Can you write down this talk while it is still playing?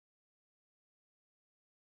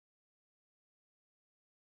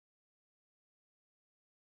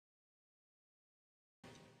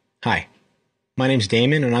Hi, my name's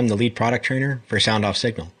Damon and I'm the lead product trainer for SoundOff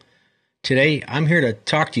Signal. Today, I'm here to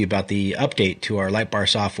talk to you about the update to our Lightbar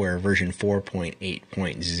software version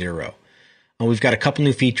 4.8.0. We've got a couple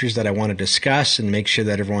new features that I want to discuss and make sure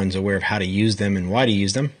that everyone's aware of how to use them and why to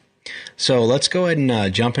use them. So let's go ahead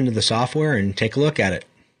and jump into the software and take a look at it.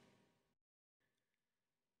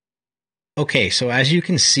 Okay, so as you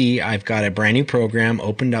can see, I've got a brand new program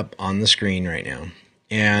opened up on the screen right now.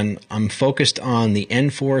 And I'm focused on the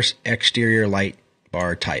Enforce exterior light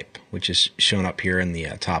bar type, which is shown up here in the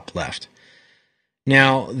top left.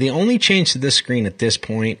 Now, the only change to this screen at this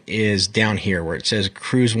point is down here where it says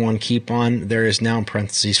Cruise 1 Keep On. There is now in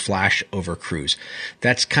parentheses flash over cruise.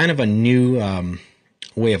 That's kind of a new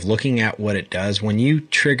way of looking at what it does. When you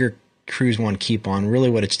trigger Cruise 1 Keep On, really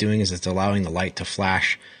what it's doing is it's allowing the light to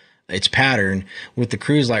flash its pattern with the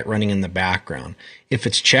cruise light running in the background. If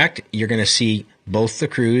it's checked, you're going to see both the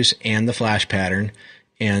cruise and the flash pattern,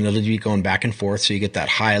 and it'll be going back and forth, so you get that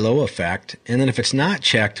high-low effect. And then if it's not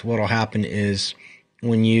checked, what will happen is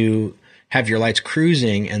when you have your lights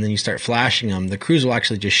cruising and then you start flashing them, the cruise will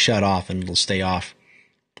actually just shut off and it'll stay off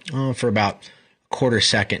for about a quarter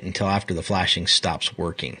second until after the flashing stops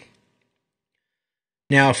working.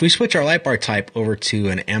 Now, if we switch our light bar type over to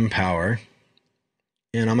an M power,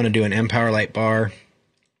 and I'm going to do an M power light bar,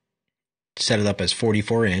 set it up as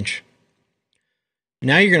 44 inch.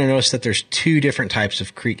 Now you're going to notice that there's two different types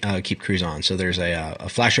of keep cruise on. So there's a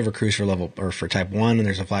flashover cruise for type 1, and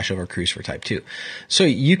there's a flashover cruise for type 2. So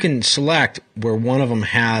you can select where one of them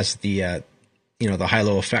has the the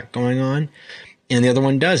high-low effect going on, and the other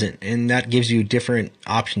one doesn't. And that gives you different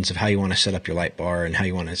options of how you want to set up your light bar and how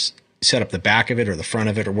you want to set up the back of it or the front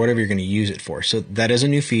of it or whatever you're going to use it for. So that is a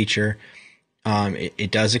new feature. It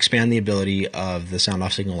does expand the ability of the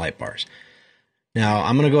SoundOff Signal light bars. Now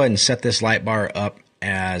I'm going to go ahead and set this light bar up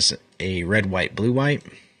as a red, white, blue, white.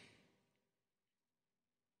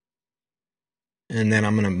 And then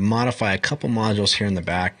I'm going to modify a couple modules here in the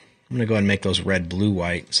back. I'm going to go ahead and make those red, blue,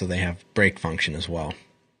 white so they have brake function as well.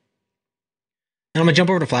 And I'm going to jump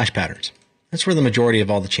over to flash patterns. That's where the majority of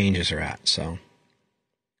all the changes are at. So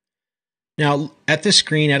now at this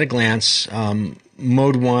screen at a glance,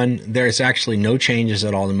 mode 1, there's actually no changes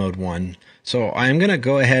at all to mode 1. So I'm going to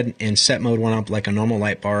go ahead and set mode 1 up like a normal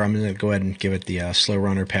light bar. I'm going to go ahead and give it the slow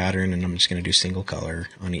runner pattern, and I'm just going to do single color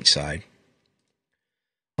on each side.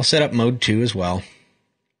 I'll set up mode 2 as well,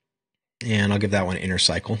 and I'll give that one inner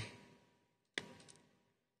cycle.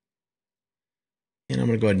 And I'm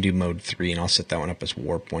going to go ahead and do mode 3, and I'll set that one up as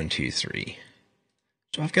warp 1, 2, 3.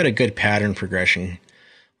 So I've got a good pattern progression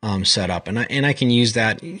set up, and I can use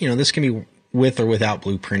that. This can be with or without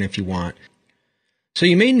blueprint if you want. So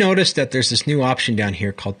you may notice that there's this new option down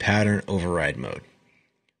here called Pattern Override Mode.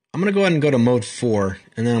 I'm going to go ahead and go to Mode 4,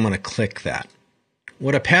 and then I'm going to click that.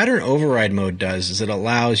 What a Pattern Override Mode does is it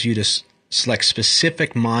allows you to select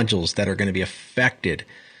specific modules that are going to be affected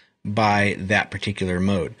by that particular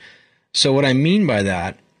mode. So what I mean by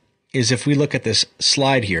that is if we look at this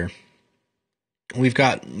slide here, we've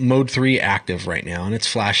got Mode 3 active right now, and it's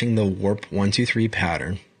flashing the Warp 1, 2, 3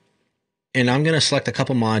 pattern. And I'm going to select a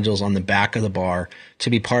couple modules on the back of the bar to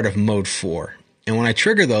be part of mode 4. And when I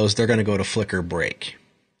trigger those, they're going to go to flicker break.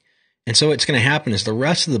 And so what's going to happen is the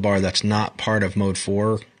rest of the bar that's not part of mode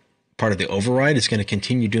 4, part of the override, is going to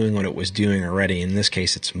continue doing what it was doing already. In this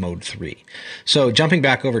case, it's mode 3. So jumping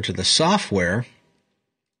back over to the software,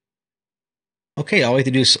 okay, all we have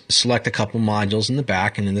to do is select a couple modules in the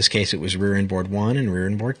back. And in this case, it was rear inboard 1 and rear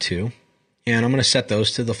inboard 2. And I'm going to set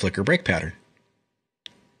those to the flicker break pattern.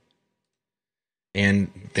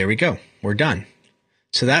 And there we go. We're done.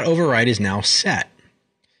 So that override is now set.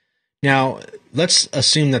 Now, let's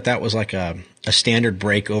assume that that was like a standard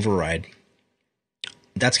break override.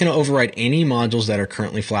 That's going to override any modules that are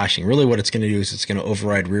currently flashing. Really what it's going to do is it's going to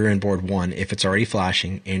override rear inboard 1 if it's already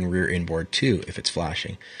flashing and rear inboard 2 if it's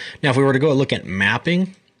flashing. Now, if we were to go look at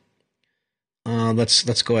mapping, let's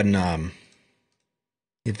go ahead and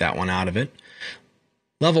get that one out of it.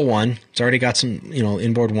 Level 1, it's already got some,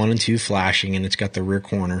 inboard 1 and 2 flashing, and it's got the rear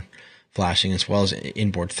corner flashing as well as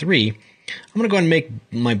inboard 3. I'm going to go ahead and make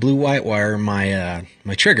my blue-white wire my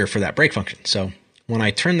trigger for that break function. So when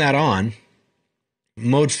I turn that on,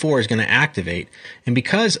 mode 4 is going to activate. And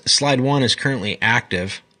because slide 1 is currently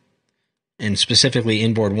active, and specifically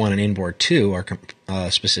inboard 1 and inboard 2 are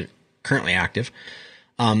currently active,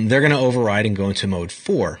 they're going to override and go into mode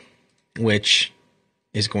 4, which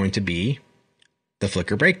is going to be the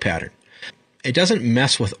flicker break pattern. It doesn't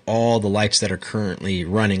mess with all the lights that are currently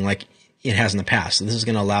running like it has in the past. So this is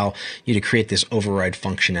going to allow you to create this override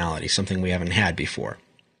functionality, something we haven't had before.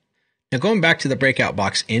 Now going back to the breakout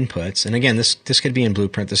box inputs, and again, this could be in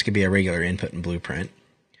Blueprint, this could be a regular input in Blueprint.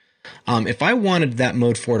 If I wanted that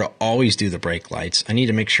mode 4 to always do the brake lights, I need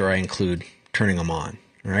to make sure I include turning them on.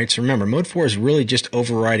 All right, so remember, mode 4 is really just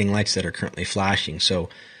overriding lights that are currently flashing. So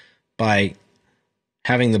by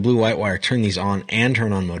having the blue white wire turn these on and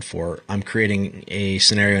turn on mode 4, I'm creating a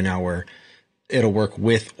scenario now where it'll work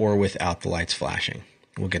with or without the lights flashing.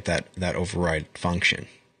 We'll get that override function.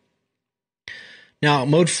 Now,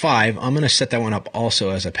 mode 5, I'm going to set that one up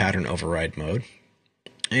also as a pattern override mode.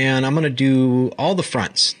 And I'm going to do all the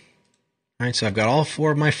fronts. All right, so I've got all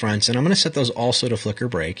 4 of my fronts, and I'm going to set those also to flicker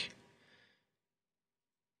brake.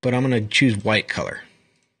 But I'm going to choose white color.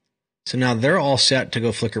 So now they're all set to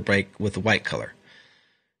go flicker brake with the white color.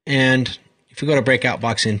 And if we go to breakout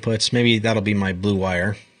box inputs, maybe that'll be my blue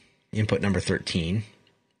wire, input number 13.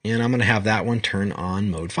 And I'm going to have that one turn on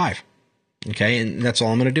mode 5. Okay, and that's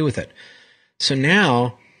all I'm going to do with it. So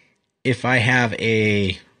now, if I have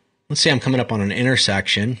let's say I'm coming up on an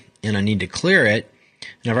intersection and I need to clear it,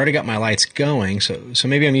 and I've already got my lights going, so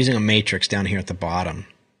maybe I'm using a matrix down here at the bottom.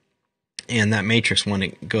 And that matrix, when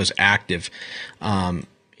it goes active,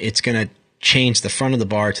 it's going to change the front of the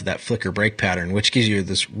bar to that flicker brake pattern, which gives you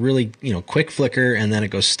this really quick flicker, and then it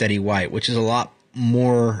goes steady white, which is a lot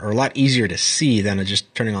easier to see than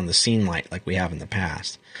just turning on the scene light like we have in the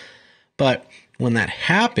past. But when that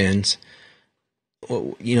happens,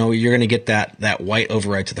 you're going to get that white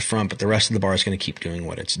override to the front, but the rest of the bar is going to keep doing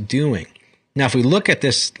what it's doing. Now, if we look at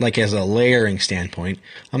this like as a layering standpoint,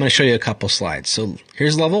 I'm going to show you a couple slides. So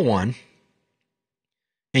here's level 1.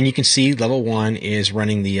 And you can see level 1 is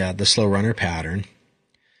running the slow runner pattern.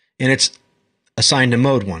 And it's assigned to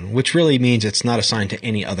mode 1, which really means it's not assigned to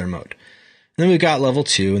any other mode. And then we've got level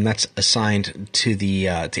 2, and that's assigned to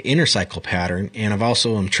the to inner cycle pattern. And I'm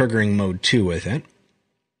triggering mode 2 with it.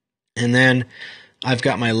 And then I've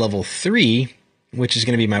got my level 3, which is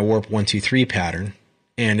going to be my warp 1, 2, 3 pattern,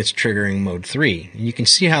 and it's triggering mode 3. And you can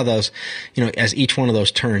see how those, as each one of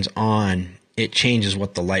those turns on, it changes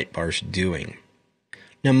what the light bar's doing.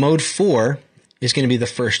 Now, mode 4 is going to be the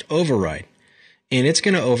first override, and it's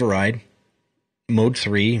going to override mode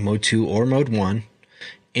 3, mode 2, or mode 1,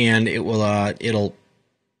 and it'll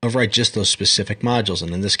override just those specific modules.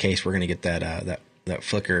 And in this case, we're going to get that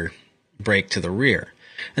flicker brake to the rear.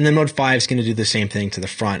 And then mode 5 is going to do the same thing to the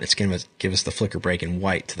front. It's going to give us the flicker brake in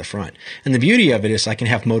white to the front. And the beauty of it is I can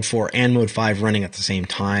have mode 4 and mode 5 running at the same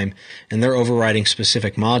time, and they're overriding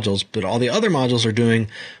specific modules, but all the other modules are doing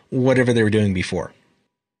whatever they were doing before.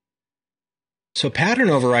 So pattern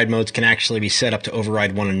override modes can actually be set up to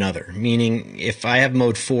override one another, meaning if I have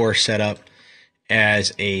mode 4 set up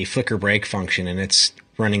as a flicker brake function and it's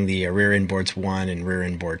running the rear inboards 1 and rear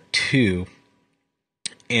inboard 2,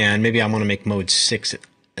 and maybe I want to make mode 6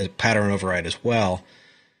 a pattern override as well.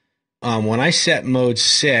 When I set mode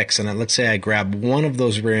 6, and let's say I grab one of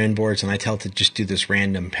those rear inboards and I tell it to just do this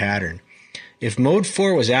random pattern. If mode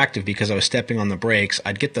 4 was active because I was stepping on the brakes,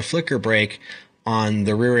 I'd get the flicker brake on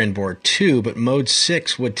the rear inboard 2, but mode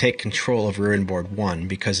 6 would take control of rear inboard 1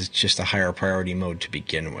 because it's just a higher priority mode to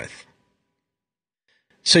begin with.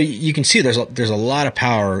 So you can see there's a lot of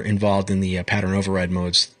power involved in the pattern override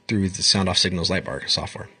modes through the SoundOff Signal's Lightbar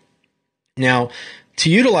software. Now, to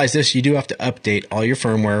utilize this, you do have to update all your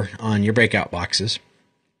firmware on your breakout boxes.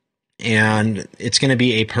 And it's going to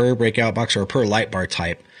be a per breakout box or per Lightbar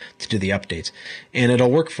type to do the updates. And it'll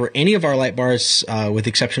work for any of our Lightbars with the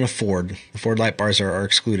exception of Ford. The Ford Lightbars are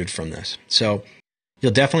excluded from this. So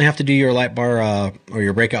you'll definitely have to do your Lightbar or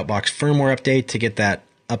your breakout box firmware update to get that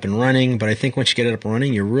up and running. But I think once you get it up and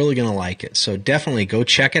running, you're really going to like it. So definitely go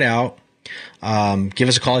check it out. Give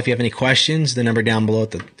us a call if you have any questions. The number down below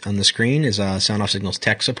on the screen is SoundOff Signal's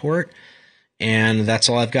tech support. And that's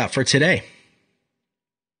all I've got for today.